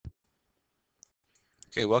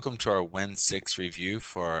Okay, welcome to our Win 6 review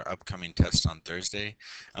for our upcoming test on Thursday.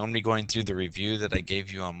 I'm going to be going through the review that I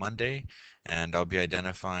gave you on Monday, and I'll be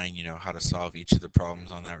identifying, how to solve each of the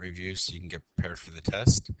problems on that review so you can get prepared for the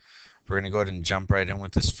test. We're going to go ahead and jump right in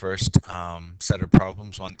with this first set of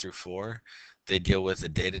problems, 1 through 4. They deal with a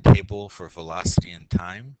data table for velocity and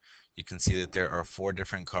time. You can see that there are 4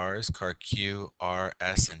 different cars, car Q, R,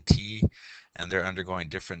 S, and T, and they're undergoing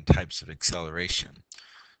different types of acceleration.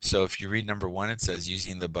 So if you read number 1, it says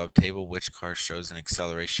using the above table, which car shows an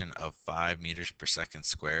acceleration of 5 meters per second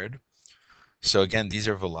squared? So again, these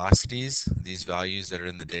are velocities, these values that are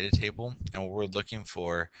in the data table. And what we're looking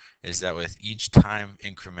for is that with each time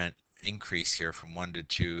increment increase here from 1 to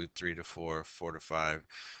 2, 3 to 4, 4 to 5,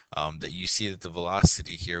 that you see that the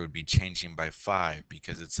velocity here would be changing by 5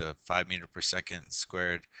 because it's a 5 meter per second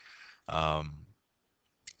squared um,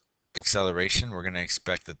 acceleration. We're going to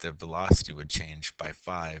expect that the velocity would change by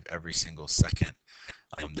 5 every single second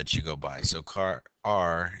that you go by. So car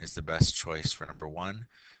R is the best choice for number 1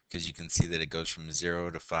 because you can see that it goes from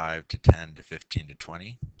 0 to 5 to 10 to 15 to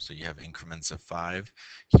 20. So you have increments of 5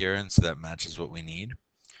 here, and so that matches what we need.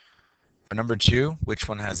 For number 2, which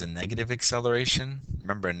one has a negative acceleration?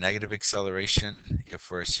 Remember, a negative acceleration, if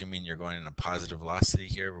we're assuming you're going in a positive velocity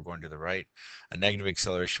here, we're going to the right, a negative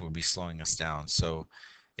acceleration would be slowing us down. So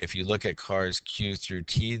if you look at cars Q through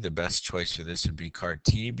T, the best choice for this would be car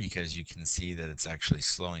T because you can see that it's actually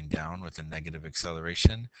slowing down with a negative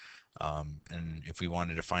acceleration. And if we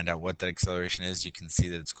wanted to find out what that acceleration is, you can see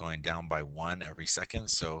that it's going down by 1 every second.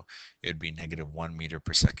 So it would be negative 1 meter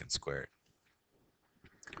per second squared.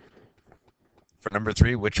 For number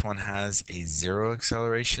 3, which one has a 0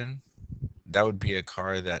 acceleration? That would be a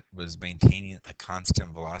car that was maintaining a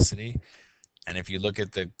constant velocity. And if you look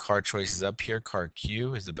at the car choices up here, car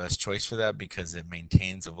Q is the best choice for that because it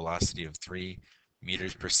maintains a velocity of 3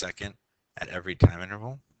 meters per second at every time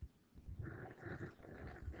interval.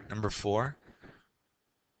 Number 4,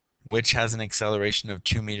 which has an acceleration of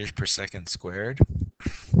 2 meters per second squared?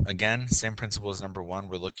 Again, same principle as number 1.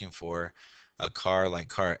 We're looking for a car like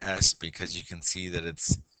car S because you can see that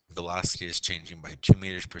its velocity is changing by 2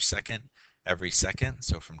 meters per second every second.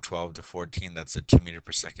 So from 12 to 14, that's a 2 meter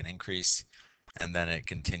per second increase. And then it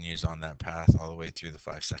continues on that path all the way through the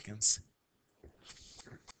 5 seconds.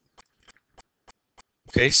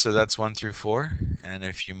 Okay, so that's 1 through 4. And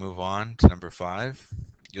if you move on to number 5,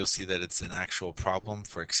 you'll see that it's an actual problem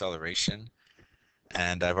for acceleration.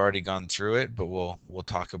 And I've already gone through it, but we'll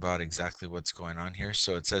talk about exactly what's going on here.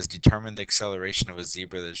 So it says determine the acceleration of a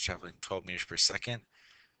zebra that is traveling 12 meters per second,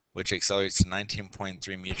 which accelerates to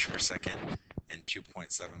 19.3 meters per second in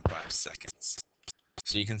 2.75 seconds.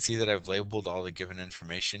 So you can see that I've labeled all the given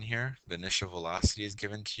information here. The initial velocity is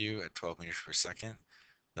given to you at 12 meters per second.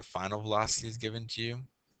 The final velocity is given to you,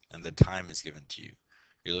 and the time is given to you.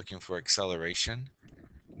 You're looking for acceleration.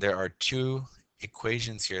 There are 2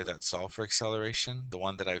 equations here that solve for acceleration. The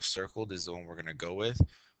one that I've circled is the one we're going to go with,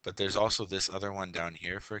 but there's also this other one down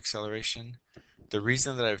here for acceleration. The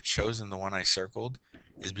reason that I've chosen the one I circled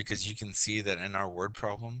is because you can see that in our word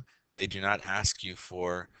problem, they do not ask you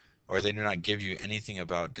for, or they do not give you anything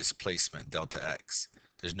about displacement, delta x.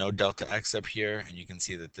 There's no delta x up here, and you can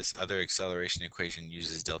see that this other acceleration equation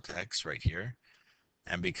uses delta x right here.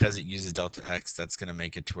 And because it uses delta x, that's going to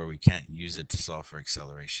make it to where we can't use it to solve for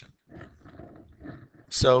acceleration.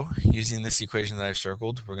 So using this equation that I've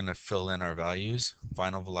circled, we're going to fill in our values.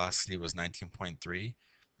 Final velocity was 19.3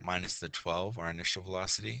 minus the 12, our initial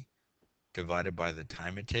velocity, divided by the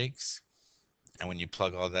time it takes. And when you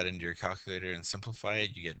plug all that into your calculator and simplify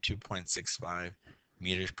it, you get 2.65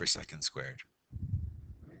 meters per second squared.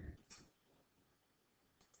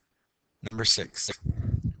 Number 6.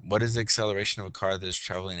 What is the acceleration of a car that is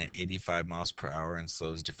traveling at 85 miles per hour and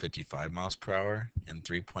slows to 55 miles per hour in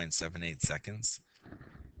 3.78 seconds?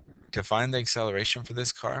 To find the acceleration for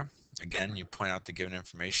this car, again, you point out the given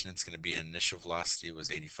information. It's going to be initial velocity was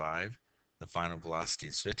 85, the final velocity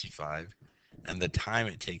is 55, and the time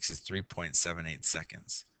it takes is 3.78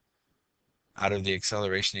 seconds. Out of the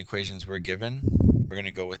acceleration equations we're given, we're going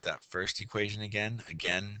to go with that first equation again.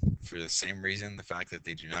 Again, for the same reason, the fact that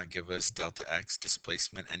they do not give us delta x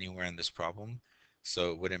displacement anywhere in this problem,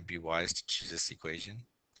 so it wouldn't be wise to choose this equation.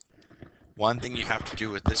 One thing you have to do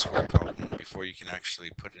with this word problem before you can actually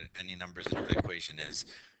put any numbers into the equation is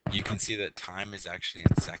you can see that time is actually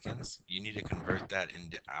in seconds. You need to convert that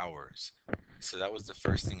into hours. So that was the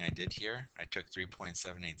first thing I did here. I took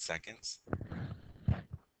 3.78 seconds.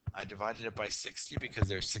 I divided it by 60 because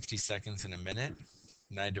there's 60 seconds in a minute.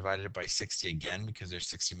 And I divided it by 60 again because there's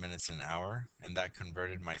 60 minutes in an hour. And that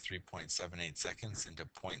converted my 3.78 seconds into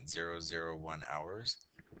 0.001 hours.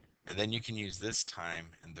 And then you can use this time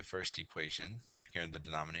in the first equation here in the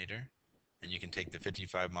denominator, and you can take the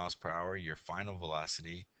 55 miles per hour, your final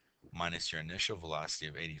velocity, minus your initial velocity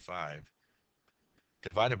of 85,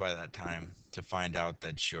 divided by that time to find out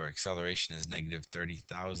that your acceleration is negative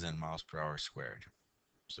 30,000 miles per hour squared.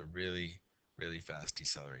 So really, really fast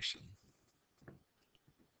deceleration.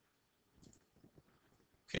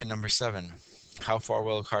 Okay, number 7. How far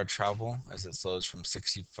will a car travel as it slows from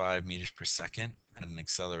 65 meters per second at an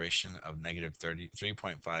acceleration of negative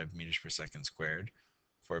 3.5 meters per second squared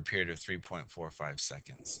for a period of 3.45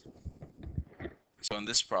 seconds? So in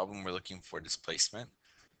this problem, we're looking for displacement,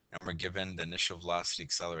 and we're given the initial velocity,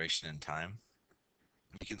 acceleration, and time.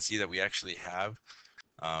 You can see that we actually have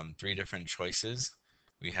 3 different choices.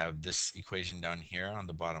 We have this equation down here on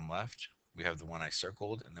the bottom left. We have the one I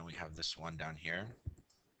circled, and then we have this one down here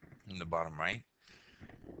in the bottom right.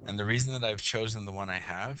 And the reason that I've chosen the one I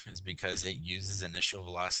have is because it uses initial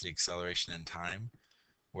velocity, acceleration, and time,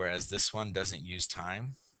 whereas this one doesn't use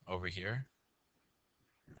time over here.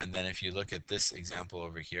 And then if you look at this example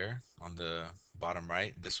over here on the bottom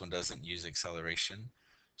right, this one doesn't use acceleration.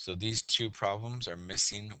 So these two problems are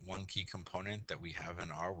missing one key component that we have in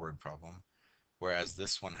our word problem, whereas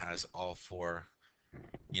this one has all 4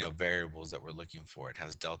 variables that we're looking for. It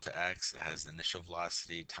has delta x, it has initial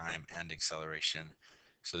velocity, time, and acceleration.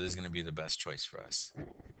 So this is going to be the best choice for us.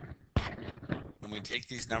 When we take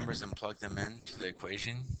these numbers and plug them into the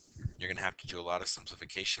equation, you're going to have to do a lot of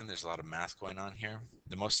simplification. There's a lot of math going on here.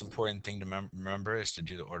 The most important thing to remember is to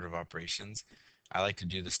do the order of operations. I like to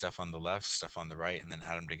do the stuff on the left, stuff on the right, and then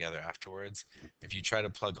add them together afterwards. If you try to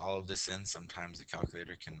plug all of this in, sometimes the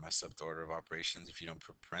calculator can mess up the order of operations if you don't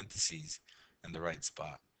put parentheses in the right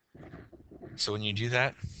spot. So when you do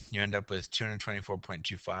that, you end up with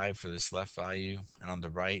 224.25 for this left value. And on the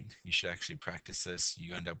right, you should actually practice this.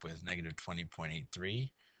 You end up with negative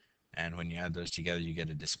 20.83. And when you add those together, you get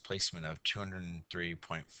a displacement of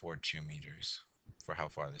 203.42 meters for how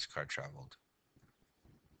far this car traveled.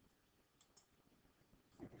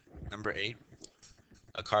 Number 8,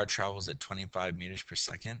 a car travels at 25 meters per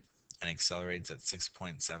second and accelerates at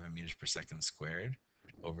 6.7 meters per second squared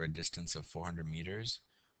over a distance of 400 meters.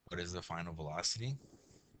 What is the final velocity?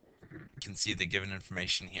 You can see the given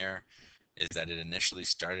information here is that it initially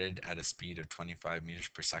started at a speed of 25 meters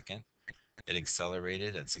per second. It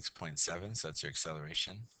accelerated at 6.7, so that's your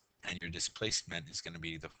acceleration. And your displacement is going to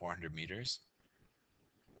be the 400 meters.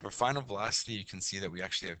 For final velocity, you can see that we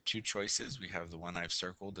actually have 2 choices. We have the one I've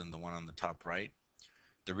circled and the one on the top right.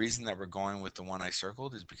 The reason that we're going with the one I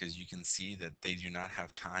circled is because you can see that they do not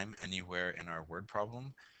have time anywhere in our word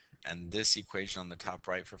problem. And this equation on the top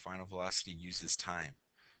right for final velocity uses time.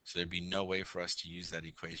 So there'd be no way for us to use that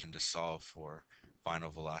equation to solve for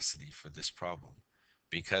final velocity for this problem.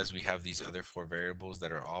 Because we have these other 4 variables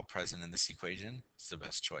that are all present in this equation, it's the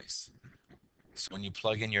best choice. So when you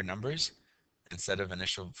plug in your numbers, instead of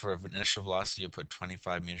initial velocity, you'll put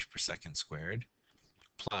 25 meters per second squared,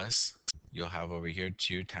 plus you'll have over here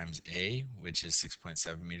 2 times a, which is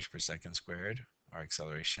 6.7 meters per second squared, our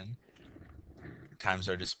acceleration, times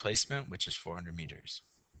our displacement, which is 400 meters.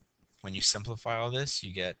 When you simplify all this,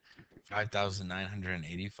 you get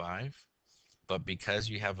 5,985. But because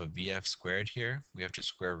we have a VF squared here, we have to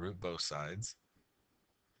square root both sides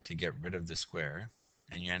to get rid of the square.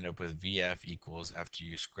 And you end up with VF equals, after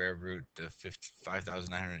you square root the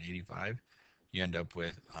 5,985, you end up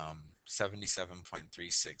with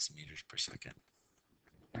 77.36 meters per second.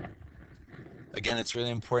 Again, it's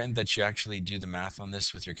really important that you actually do the math on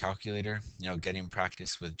this with your calculator, getting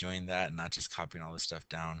practice with doing that and not just copying all this stuff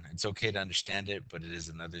down. It's okay to understand it, but it is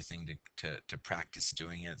another thing to practice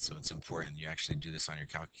doing it. So it's important you actually do this on your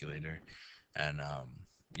calculator and,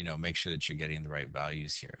 make sure that you're getting the right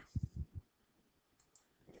values here.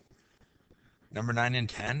 Number 9 and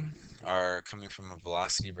 10 are coming from a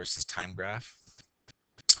velocity versus time graph.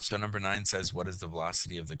 So number 9 says, what is the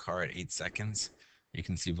velocity of the car at 8 seconds? You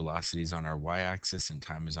can see velocity is on our y-axis and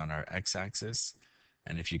time is on our x-axis.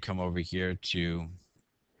 And if you come over here to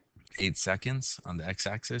 8 seconds on the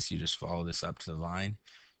x-axis, you just follow this up to the line.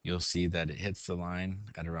 You'll see that it hits the line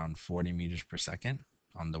at around 40 meters per second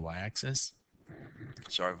on the y-axis.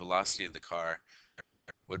 So our velocity of the car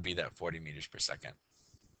would be that 40 meters per second.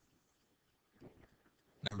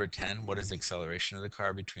 Number 10, what is the acceleration of the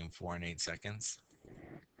car between 4 and 8 seconds?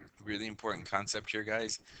 Really important concept here,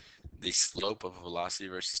 guys. The slope of a velocity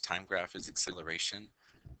versus time graph is acceleration.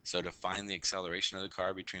 So to find the acceleration of the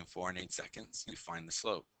car between 4 and 8 seconds, you find the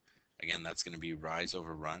slope. Again, that's going to be rise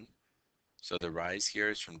over run. So the rise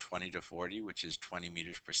here is from 20 to 40, which is 20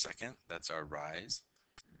 meters per second. That's our rise.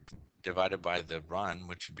 Divided by the run,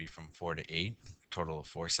 which would be from 4 to 8, total of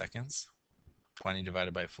 4 seconds. 20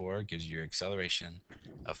 divided by 4 gives you your acceleration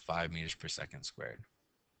of 5 meters per second squared.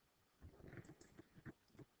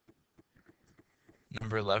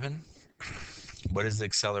 Number 11, what is the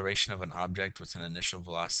acceleration of an object with an initial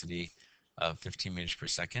velocity of 15 meters per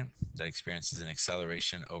second that experiences an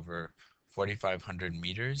acceleration over 4,500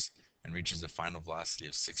 meters and reaches a final velocity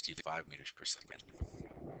of 65 meters per second?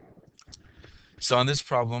 So on this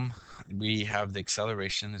problem, we have the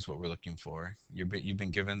acceleration is what we're looking for. You've been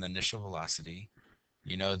given the initial velocity.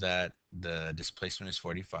 You know that the displacement is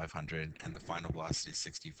 4,500 and the final velocity is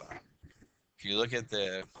 65. If you look at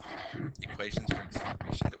the equations for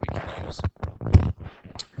acceleration that we can use,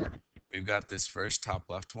 we've got this first top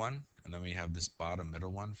left one, and then we have this bottom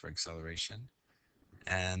middle one for acceleration.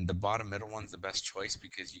 And the bottom middle one's the best choice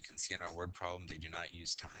because you can see in our word problem they do not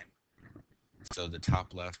use time. So the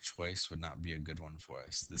top left choice would not be a good one for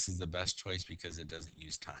us. This is the best choice because it doesn't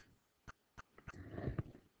use time.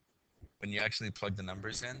 When you actually plug the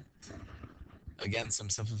numbers in, again, some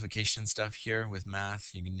simplification stuff here with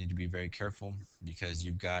math. You need to be very careful because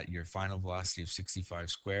you've got your final velocity of 65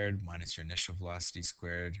 squared minus your initial velocity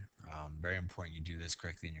squared. Very important you do this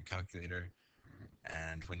correctly in your calculator.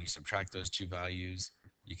 And when you subtract those two values,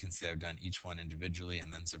 you can see I've done each one individually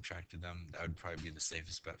and then subtracted them. That would probably be the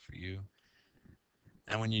safest bet for you.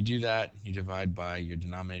 And when you do that, you divide by your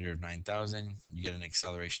denominator of 9,000, you get an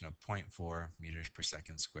acceleration of 0.4 meters per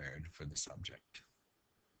second squared for this object.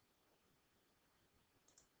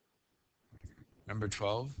 Number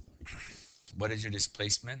 12, what is your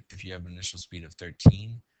displacement if you have an initial speed of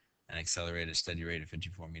 13, an accelerated steady rate of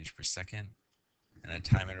 54 meters per second, and a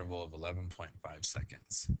time interval of 11.5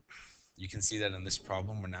 seconds? You can see that in this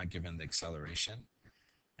problem, we're not given the acceleration.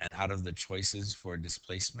 And out of the choices for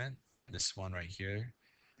displacement, this one right here,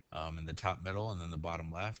 in the top middle and then the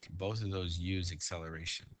bottom left, both of those use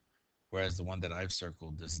acceleration, whereas the one that I've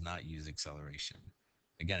circled does not use acceleration.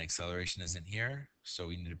 Again, acceleration isn't here, so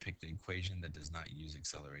we need to pick the equation that does not use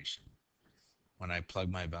acceleration. When I plug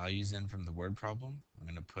my values in from the word problem, I'm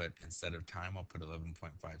going to put, instead of time, I'll put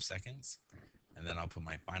 11.5 seconds, and then I'll put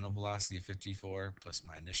my final velocity of 54 plus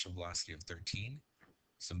my initial velocity of 13.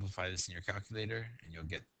 Simplify this in your calculator, and you'll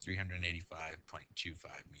get 385.25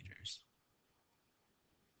 meters.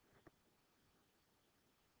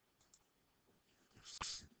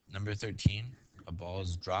 Number 13, a ball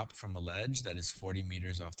is dropped from a ledge that is 40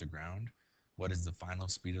 meters off the ground. What is the final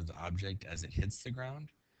speed of the object as it hits the ground?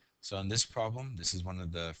 So in this problem, this is one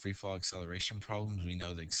of the free fall acceleration problems. We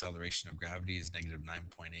know the acceleration of gravity is negative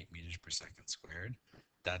 9.8 meters per second squared.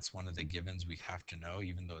 That's one of the givens we have to know,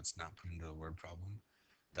 even though it's not put into the word problem.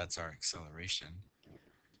 That's our acceleration.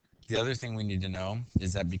 The other thing we need to know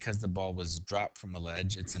is that because the ball was dropped from a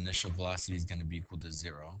ledge, its initial velocity is going to be equal to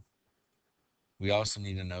 0. We also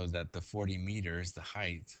need to know that the 40 meters, the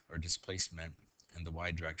height or displacement in the y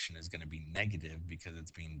direction is going to be negative because it's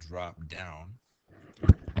being dropped down.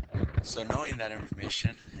 So knowing that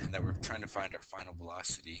information and that we're trying to find our final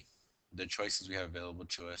velocity, the choices we have available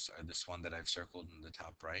to us are this one that I've circled in the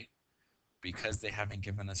top right. Because they haven't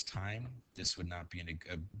given us time, this would not be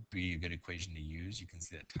a good equation to use. You can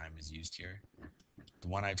see that time is used here. The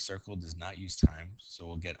one I've circled does not use time, so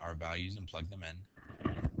we'll get our values and plug them in.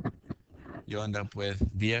 You'll end up with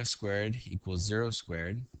Vf squared equals 0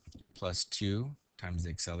 squared plus 2 times the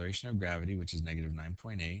acceleration of gravity, which is negative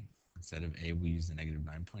 9.8. Instead of a, we use the negative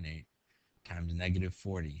 9.8 times negative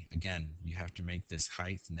 40. Again, you have to make this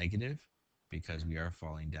height negative because we are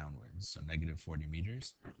falling downwards, so negative 40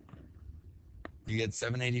 meters. You get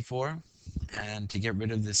 784, and to get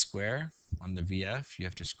rid of this square on the VF, you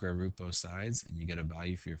have to square root both sides, and you get a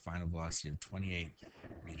value for your final velocity of 28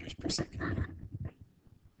 meters per second.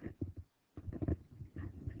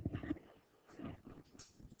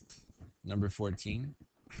 Number 14,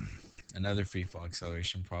 another free fall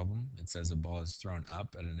acceleration problem. It says a ball is thrown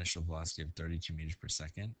up at an initial velocity of 32 meters per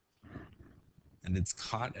second, and it's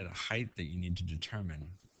caught at a height that you need to determine.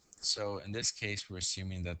 So in this case, we're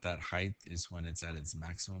assuming that that height is when it's at its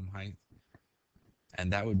maximum height,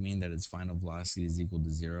 and that would mean that its final velocity is equal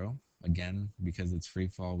to 0. Again, because it's free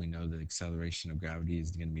fall, we know the acceleration of gravity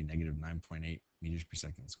is going to be negative 9.8 meters per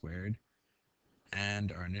second squared,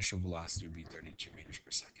 and our initial velocity would be 32 meters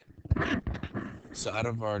per second. So out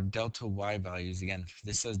of our delta y values, again,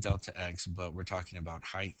 this says delta x, but we're talking about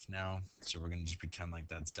height now, so we're going to just pretend like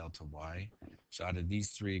that's delta y. So out of these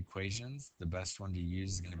three equations, the best one to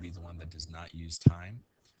use is going to be the one that does not use time.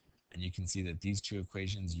 And you can see that these two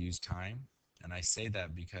equations use time. And I say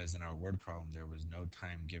that because in our word problem, there was no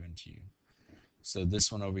time given to you. So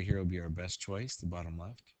this one over here will be our best choice, the bottom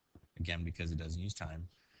left, again, because it doesn't use time.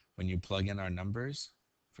 When you plug in our numbers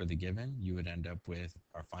for the given, you would end up with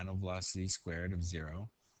our final velocity squared of 0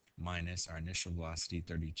 minus our initial velocity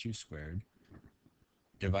 32 squared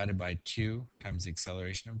divided by 2 times the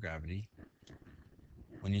acceleration of gravity.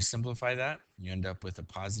 When you simplify that, you end up with a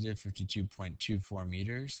positive 52.24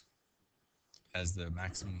 meters as the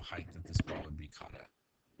maximum height that this ball would be caught at.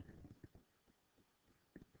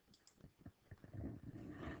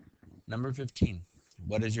 Number 15.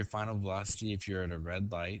 What is your final velocity if you're at a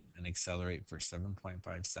red light and accelerate for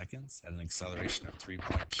 7.5 seconds at an acceleration of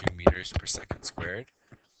 3.2 meters per second squared?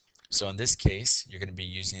 So in this case, you're going to be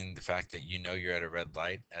using the fact that you know you're at a red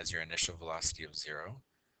light as your initial velocity of 0.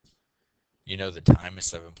 You know the time is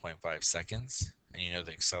 7.5 seconds, and you know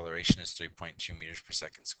the acceleration is 3.2 meters per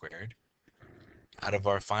second squared. Out of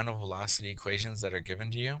our final velocity equations that are given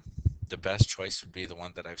to you, the best choice would be the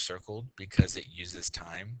one that I've circled because it uses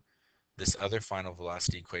time. This other final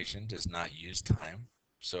velocity equation does not use time,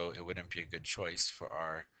 so it wouldn't be a good choice for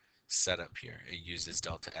our setup here. It uses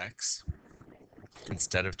delta x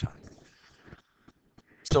instead of time.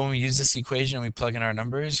 So when we use this equation and we plug in our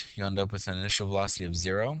numbers, you end up with an initial velocity of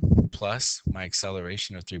 0 plus my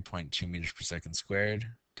acceleration of 3.2 meters per second squared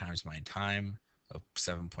times my time of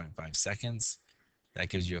 7.5 seconds. That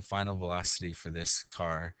gives you a final velocity for this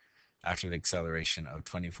car after the acceleration of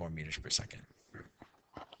 24 meters per second.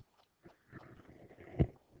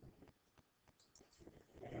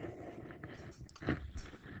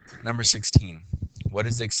 Number 16. What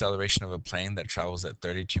is the acceleration of a plane that travels at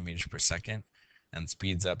 32 meters per second and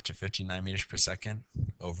speeds up to 59 meters per second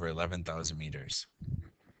over 11,000 meters?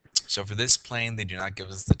 So for this plane, they do not give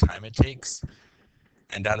us the time it takes.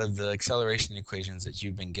 And out of the acceleration equations that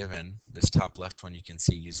you've been given, this top left one you can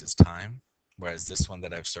see uses time, whereas this one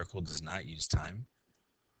that I've circled does not use time.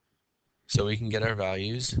 So we can get our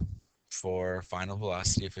values for final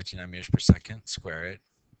velocity of 59 meters per second, square it,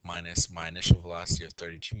 minus my initial velocity of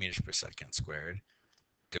 32 meters per second squared,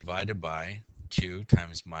 divided by 2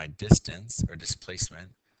 times my distance or displacement,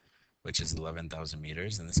 which is 11,000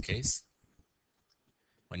 meters in this case.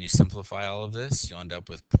 When you simplify all of this, you'll end up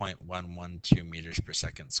with 0.112 meters per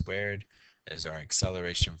second squared as our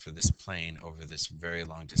acceleration for this plane over this very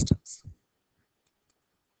long distance.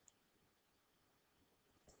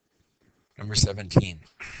 Number 17.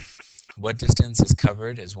 What distance is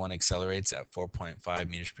covered as one accelerates at 4.5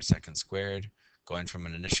 meters per second squared, going from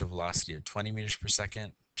an initial velocity of 20 meters per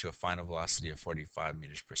second to a final velocity of 45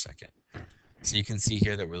 meters per second? So you can see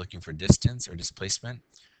here that we're looking for distance or displacement.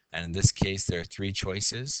 And in this case, there are 3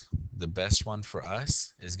 choices. The best one for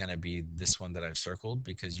us is going to be this one that I've circled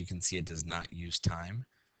because you can see it does not use time,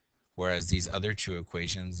 whereas these other 2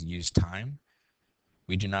 equations use time.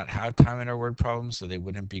 We do not have time in our word problem, so they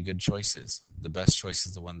wouldn't be good choices. The best choice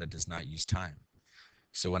is the one that does not use time.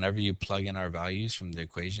 So whenever you plug in our values from the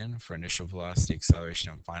equation for initial velocity,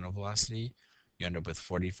 acceleration, and final velocity, you end up with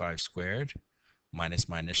 45 squared minus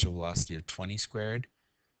my initial velocity of 20 squared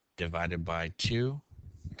divided by 2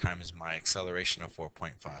 times my acceleration of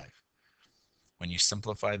 4.5. When you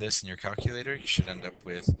simplify this in your calculator, you should end up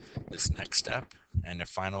with this next step and a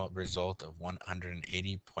final result of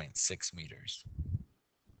 180.6 meters.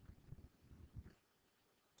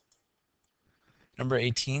 Number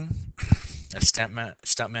 18, a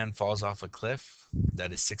stuntman falls off a cliff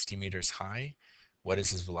that is 60 meters high. What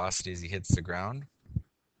is his velocity as he hits the ground?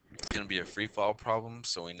 It's going to be a free fall problem,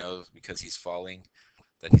 so we know because he's falling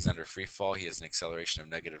that he's under free fall. He has an acceleration of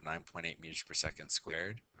negative 9.8 meters per second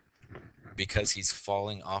squared. Because he's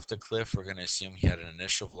falling off the cliff, we're going to assume he had an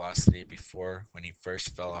initial velocity before when he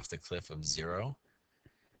first fell off the cliff of 0.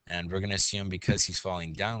 And we're going to assume because he's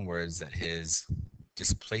falling downwards that his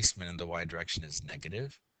displacement in the y direction is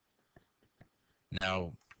negative.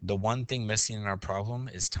 Now, the one thing missing in our problem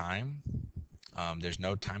is time. There's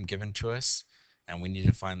no time given to us, and we need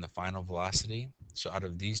to find the final velocity. So out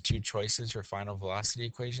of these 2 choices for final velocity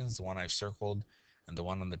equations, the one I've circled and the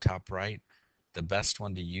one on the top right, the best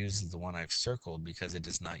one to use is the one I've circled because it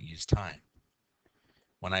does not use time.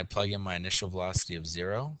 When I plug in my initial velocity of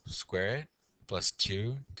 0, square it, plus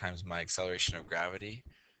 2 times my acceleration of gravity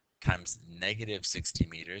times negative 60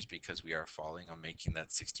 meters because we are falling, I'm making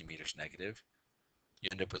that 60 meters negative. You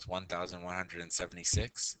end up with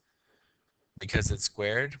 1,176. Because it's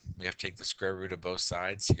squared, we have to take the square root of both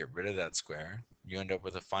sides to get rid of that square. You end up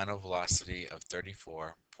with a final velocity of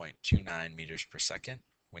 34.29 meters per second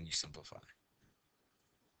when you simplify.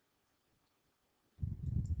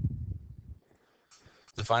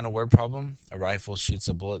 The final word problem, a rifle shoots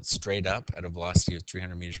a bullet straight up at a velocity of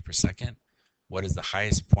 300 meters per second. What is the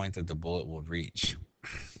highest point that the bullet will reach?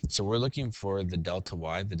 So we're looking for the delta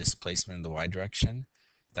y, the displacement in the y direction,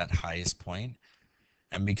 that highest point.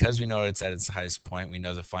 And because we know it's at its highest point, we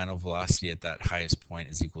know the final velocity at that highest point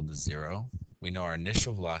is equal to 0. We know our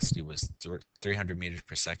initial velocity was 300 meters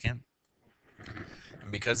per second.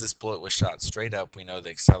 And because this bullet was shot straight up, we know the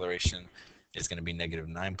acceleration is going to be negative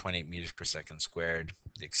 9.8 meters per second squared,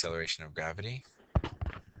 the acceleration of gravity.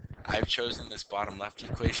 I've chosen this bottom left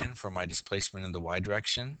equation for my displacement in the y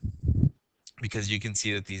direction because you can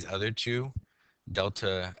see that these other two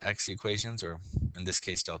delta x equations, or in this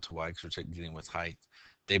case delta y because we're dealing with height,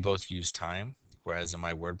 they both use time, whereas in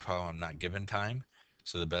my word problem I'm not given time,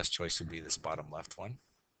 so the best choice would be this bottom left one.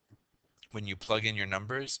 When you plug in your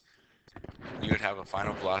numbers, you would have a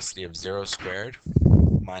final velocity of 0 squared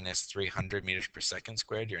minus 300 meters per second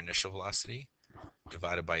squared, your initial velocity,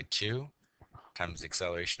 divided by 2 times the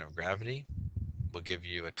acceleration of gravity will give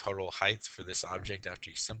you a total height for this object after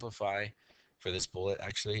you simplify. For this bullet,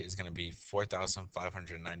 actually, is going to be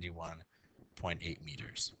 4,591.8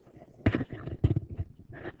 meters.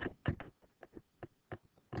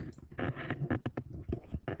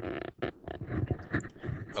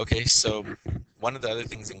 Okay, so one of the other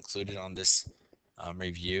things included on this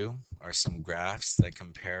review are some graphs that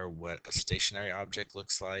compare what a stationary object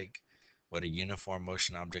looks like, what a uniform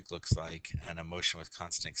motion object looks like, and a motion with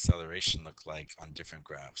constant acceleration look like on different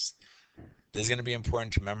graphs. This is going to be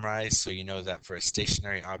important to memorize, so you know that for a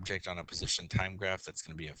stationary object on a position time graph, that's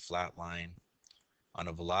going to be a flat line. On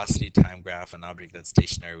a velocity time graph, an object that's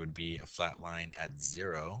stationary would be a flat line at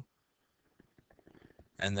 0.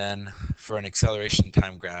 And then for an acceleration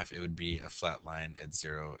time graph, it would be a flat line at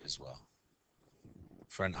 0 as well.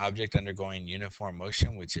 For an object undergoing uniform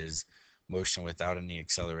motion, which is motion without any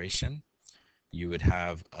acceleration, you would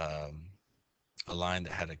have a line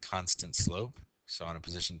that had a constant slope. So on a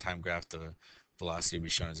position time graph, the velocity would be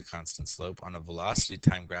shown as a constant slope. On a velocity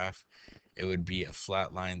time graph, it would be a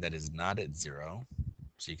flat line that is not at 0.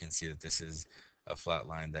 So you can see that this is a flat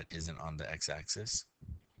line that isn't on the x-axis.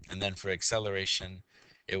 And then for acceleration,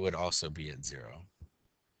 it would also be at 0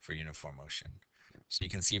 for uniform motion. So you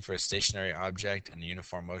can see for a stationary object and a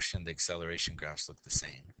uniform motion, the acceleration graphs look the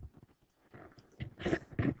same.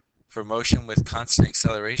 For motion with constant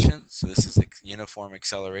acceleration, so this is a uniform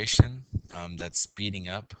acceleration that's speeding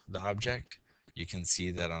up the object. You can see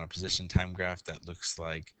that on a position time graph that looks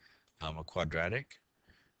like a quadratic.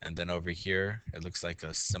 And then over here, it looks like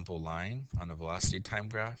a simple line on a velocity time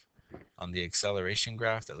graph. On the acceleration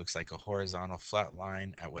graph, that looks like a horizontal flat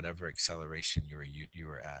line at whatever acceleration you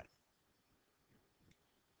were at.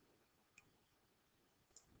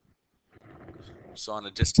 So on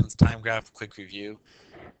a distance time graph, quick review,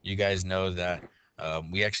 you guys know that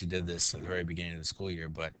we actually did this at the very beginning of the school year,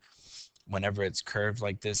 but whenever it's curved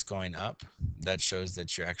like this going up, that shows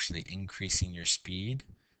that you're actually increasing your speed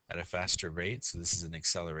at a faster rate. So this is an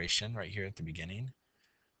acceleration right here at the beginning.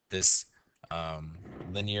 This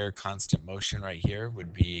linear constant motion right here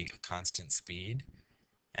would be a constant speed.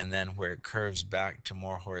 And then where it curves back to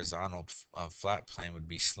more horizontal flat plane would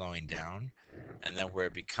be slowing down. And then where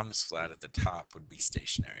it becomes flat at the top would be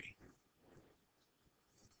stationary.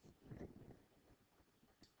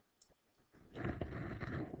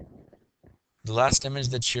 The last image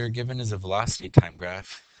that you're given is a velocity time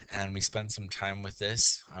graph, and we spent some time with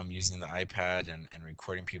this using the iPad and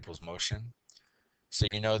recording people's motion. So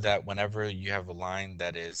you know that whenever you have a line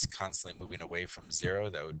that is constantly moving away from 0,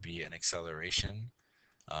 that would be an acceleration.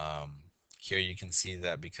 Here you can see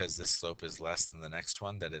that because this slope is less than the next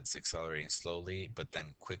one, that it's accelerating slowly, but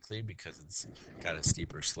then quickly because it's got a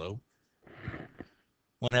steeper slope.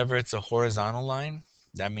 Whenever it's a horizontal line,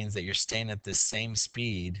 that means that you're staying at the same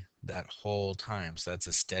speed that whole time. So that's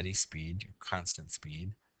a steady speed, constant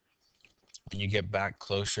speed. When you get back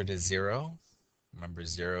closer to 0, remember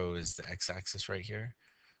 0 is the x-axis right here.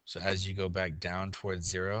 So as you go back down towards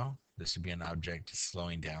 0, this would be an object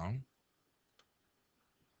slowing down.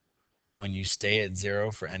 When you stay at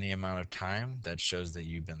 0 for any amount of time, that shows that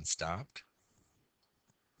you've been stopped.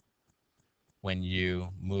 When you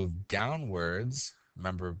move downwards,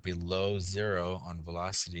 remember below 0 on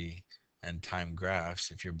velocity and time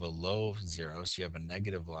graphs, if you're below 0, so you have a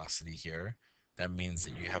negative velocity here, that means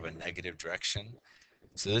that you have a negative direction.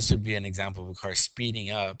 So this would be an example of a car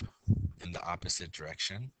speeding up in the opposite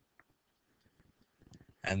direction.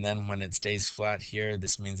 And then when it stays flat here,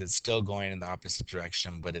 this means it's still going in the opposite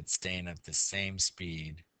direction, but it's staying at the same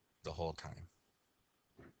speed the whole time.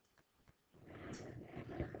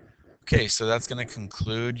 Okay, so that's going to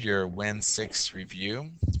conclude your Win 6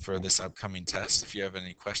 review for this upcoming test. If you have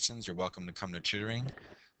any questions, you're welcome to come to tutoring.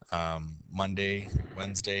 Monday,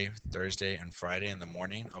 Wednesday, Thursday, and Friday in the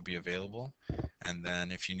morning, I'll be available. And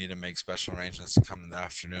then if you need to make special arrangements to come in the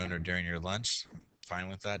afternoon or during your lunch, I'm fine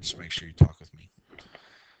with that. Just make sure you talk with me.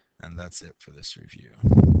 And that's it for this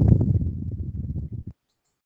review.